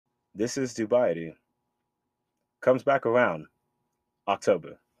This is Dubai. Comes back around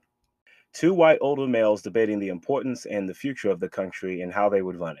October. Two white older males debating the importance and the future of the country and how they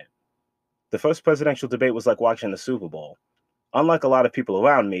would run it. The first presidential debate was like watching the Super Bowl. Unlike a lot of people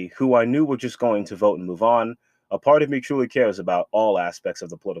around me who I knew were just going to vote and move on, a part of me truly cares about all aspects of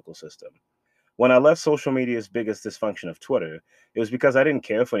the political system. When I left social media's biggest dysfunction of Twitter, it was because I didn't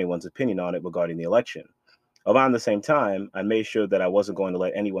care for anyone's opinion on it regarding the election. Around the same time, I made sure that I wasn't going to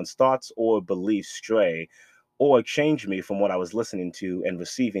let anyone's thoughts or beliefs stray or change me from what I was listening to and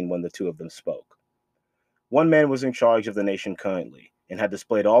receiving when the two of them spoke. One man was in charge of the nation currently and had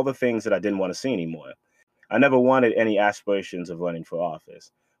displayed all the things that I didn't want to see anymore. I never wanted any aspirations of running for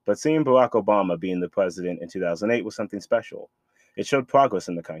office, but seeing Barack Obama being the president in 2008 was something special. It showed progress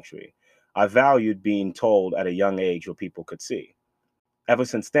in the country. I valued being told at a young age what people could see. Ever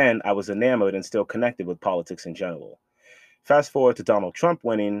since then, I was enamored and still connected with politics in general. Fast forward to Donald Trump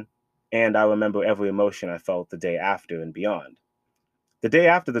winning, and I remember every emotion I felt the day after and beyond. The day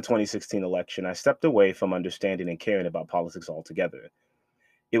after the 2016 election, I stepped away from understanding and caring about politics altogether.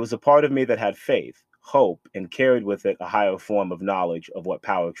 It was a part of me that had faith, hope, and carried with it a higher form of knowledge of what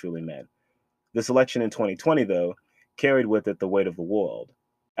power truly meant. This election in 2020, though, carried with it the weight of the world.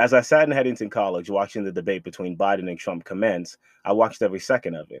 As I sat in Headington College watching the debate between Biden and Trump commence, I watched every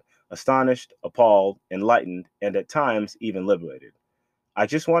second of it, astonished, appalled, enlightened, and at times even liberated. I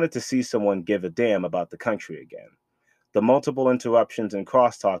just wanted to see someone give a damn about the country again. The multiple interruptions and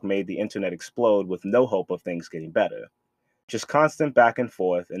crosstalk made the internet explode with no hope of things getting better. Just constant back and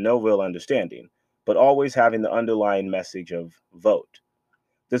forth and no real understanding, but always having the underlying message of vote.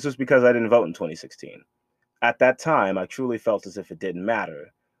 This was because I didn't vote in 2016. At that time, I truly felt as if it didn't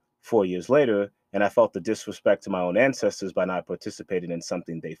matter. 4 years later, and I felt the disrespect to my own ancestors by not participating in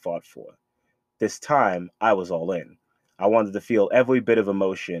something they fought for. This time, I was all in. I wanted to feel every bit of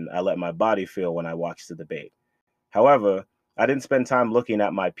emotion I let my body feel when I watched the debate. However, I didn't spend time looking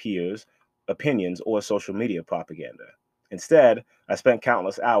at my peers' opinions or social media propaganda. Instead, I spent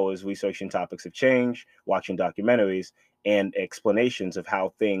countless hours researching topics of change, watching documentaries, and explanations of how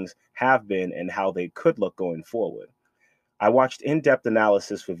things have been and how they could look going forward. I watched in depth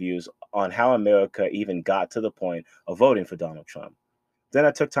analysis reviews on how America even got to the point of voting for Donald Trump. Then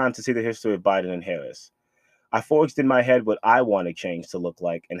I took time to see the history of Biden and Harris. I forged in my head what I wanted change to look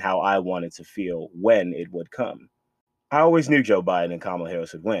like and how I wanted to feel when it would come. I always knew Joe Biden and Kamala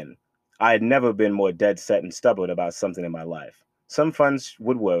Harris would win. I had never been more dead set and stubborn about something in my life. Some friends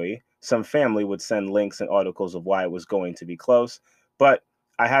would worry, some family would send links and articles of why it was going to be close, but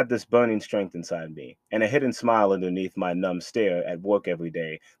I had this burning strength inside me and a hidden smile underneath my numb stare at work every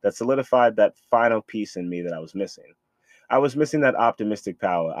day that solidified that final piece in me that I was missing. I was missing that optimistic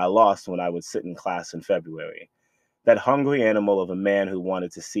power I lost when I would sit in class in February. That hungry animal of a man who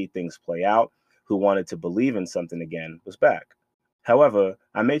wanted to see things play out, who wanted to believe in something again, was back. However,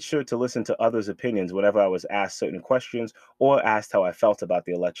 I made sure to listen to others' opinions whenever I was asked certain questions or asked how I felt about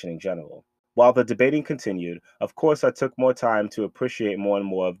the election in general. While the debating continued, of course, I took more time to appreciate more and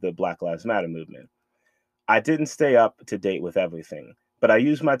more of the Black Lives Matter movement. I didn't stay up to date with everything, but I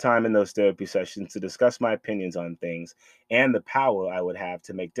used my time in those therapy sessions to discuss my opinions on things and the power I would have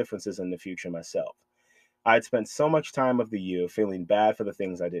to make differences in the future myself. I'd spent so much time of the year feeling bad for the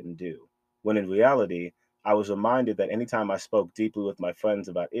things I didn't do, when in reality, I was reminded that anytime I spoke deeply with my friends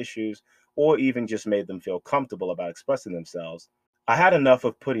about issues, or even just made them feel comfortable about expressing themselves, I had enough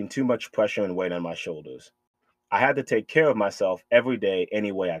of putting too much pressure and weight on my shoulders. I had to take care of myself every day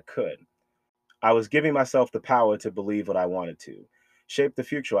any way I could. I was giving myself the power to believe what I wanted to, shape the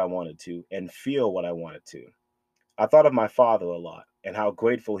future I wanted to, and feel what I wanted to. I thought of my father a lot and how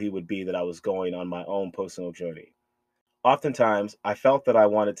grateful he would be that I was going on my own personal journey. Oftentimes, I felt that I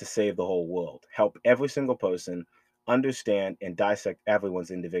wanted to save the whole world, help every single person, understand and dissect everyone's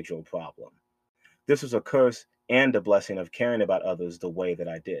individual problem. This was a curse and a blessing of caring about others the way that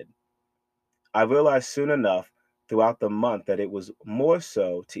I did. I realized soon enough throughout the month that it was more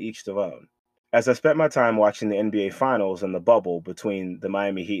so to each their own. As I spent my time watching the NBA Finals and the bubble between the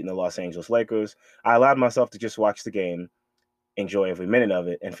Miami Heat and the Los Angeles Lakers, I allowed myself to just watch the game, enjoy every minute of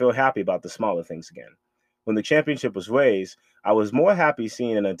it, and feel happy about the smaller things again. When the championship was raised, I was more happy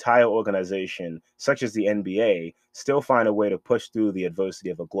seeing an entire organization, such as the NBA, still find a way to push through the adversity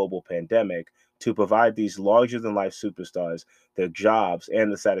of a global pandemic to provide these larger than life superstars their jobs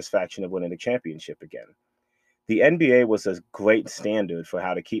and the satisfaction of winning a championship again. The NBA was a great standard for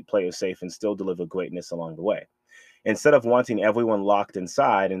how to keep players safe and still deliver greatness along the way. Instead of wanting everyone locked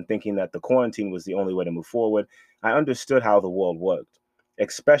inside and thinking that the quarantine was the only way to move forward, I understood how the world worked,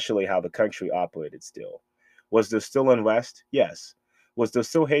 especially how the country operated still. Was there still unrest? Yes. Was there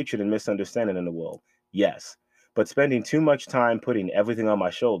still hatred and misunderstanding in the world? Yes. But spending too much time putting everything on my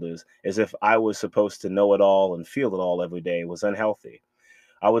shoulders, as if I was supposed to know it all and feel it all every day, was unhealthy.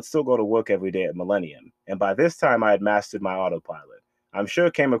 I would still go to work every day at Millennium, and by this time I had mastered my autopilot. I'm sure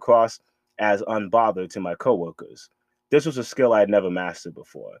it came across as unbothered to my coworkers. This was a skill I had never mastered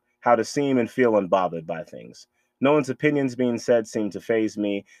before, how to seem and feel unbothered by things. No one's opinions being said seemed to faze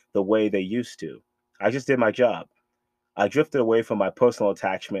me the way they used to. I just did my job. I drifted away from my personal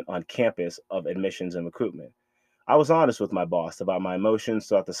attachment on campus of admissions and recruitment. I was honest with my boss about my emotions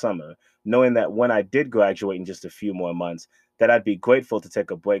throughout the summer, knowing that when I did graduate in just a few more months, that I'd be grateful to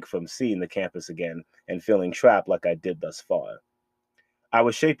take a break from seeing the campus again and feeling trapped like I did thus far. I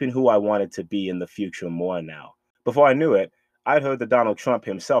was shaping who I wanted to be in the future more now. Before I knew it, I'd heard that Donald Trump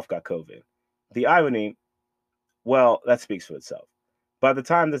himself got COVID. The irony, well, that speaks for itself. By the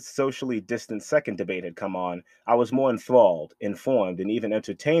time the socially distant second debate had come on, I was more enthralled, informed, and even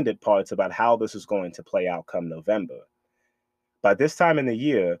entertained at parts about how this was going to play out come November. By this time in the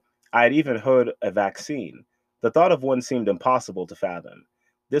year, I had even heard a vaccine. The thought of one seemed impossible to fathom.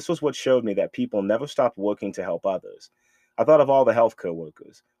 This was what showed me that people never stopped working to help others. I thought of all the healthcare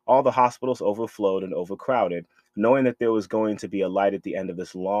workers, all the hospitals overflowed and overcrowded, knowing that there was going to be a light at the end of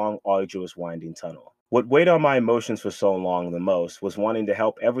this long, arduous, winding tunnel. What weighed on my emotions for so long the most was wanting to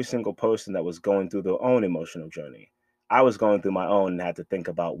help every single person that was going through their own emotional journey. I was going through my own and had to think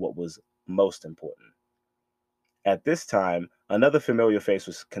about what was most important. At this time, another familiar face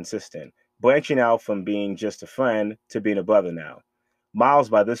was consistent, branching out from being just a friend to being a brother now. Miles,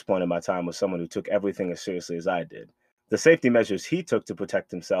 by this point in my time, was someone who took everything as seriously as I did. The safety measures he took to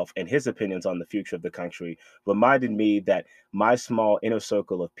protect himself and his opinions on the future of the country reminded me that my small inner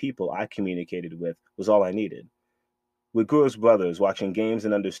circle of people I communicated with was all I needed. We grew as brothers, watching games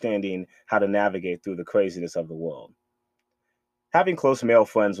and understanding how to navigate through the craziness of the world. Having close male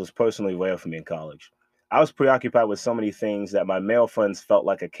friends was personally rare for me in college. I was preoccupied with so many things that my male friends felt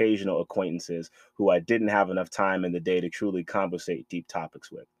like occasional acquaintances who I didn't have enough time in the day to truly conversate deep topics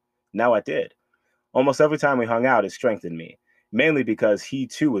with. Now I did. Almost every time we hung out, it strengthened me, mainly because he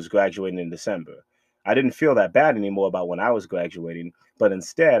too was graduating in December. I didn't feel that bad anymore about when I was graduating, but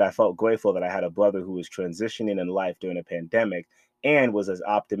instead I felt grateful that I had a brother who was transitioning in life during a pandemic and was as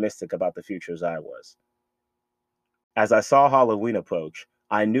optimistic about the future as I was. As I saw Halloween approach,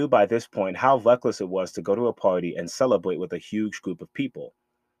 I knew by this point how reckless it was to go to a party and celebrate with a huge group of people.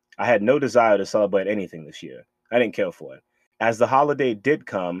 I had no desire to celebrate anything this year. I didn't care for it. As the holiday did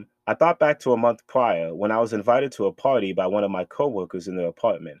come, I thought back to a month prior when I was invited to a party by one of my coworkers in their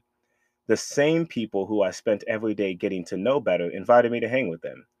apartment. The same people who I spent every day getting to know better invited me to hang with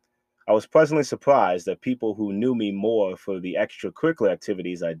them. I was pleasantly surprised that people who knew me more for the extracurricular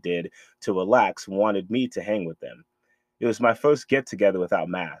activities I did to relax wanted me to hang with them. It was my first get together without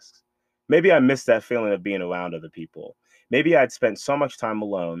masks. Maybe I missed that feeling of being around other people. Maybe I'd spent so much time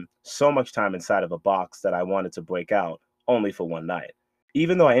alone, so much time inside of a box that I wanted to break out only for one night.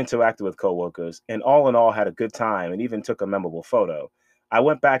 Even though I interacted with coworkers and all in all had a good time and even took a memorable photo, I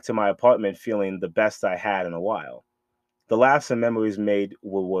went back to my apartment feeling the best I had in a while. The laughs and memories made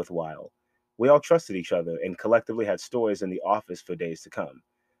were worthwhile. We all trusted each other and collectively had stories in the office for days to come.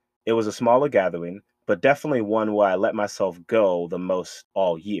 It was a smaller gathering, but definitely one where I let myself go the most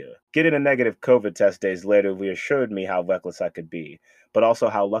all year. Getting a negative COVID test days later reassured me how reckless I could be, but also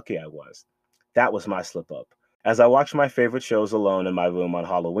how lucky I was. That was my slip up. As I watched my favorite shows alone in my room on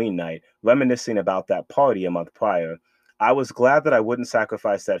Halloween night, reminiscing about that party a month prior, I was glad that I wouldn't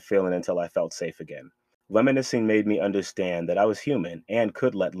sacrifice that feeling until I felt safe again. Reminiscing made me understand that I was human and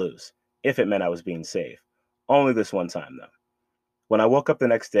could let loose, if it meant I was being safe. Only this one time, though. When I woke up the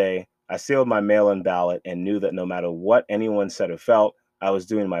next day, I sealed my mail in ballot and knew that no matter what anyone said or felt, I was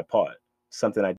doing my part, something I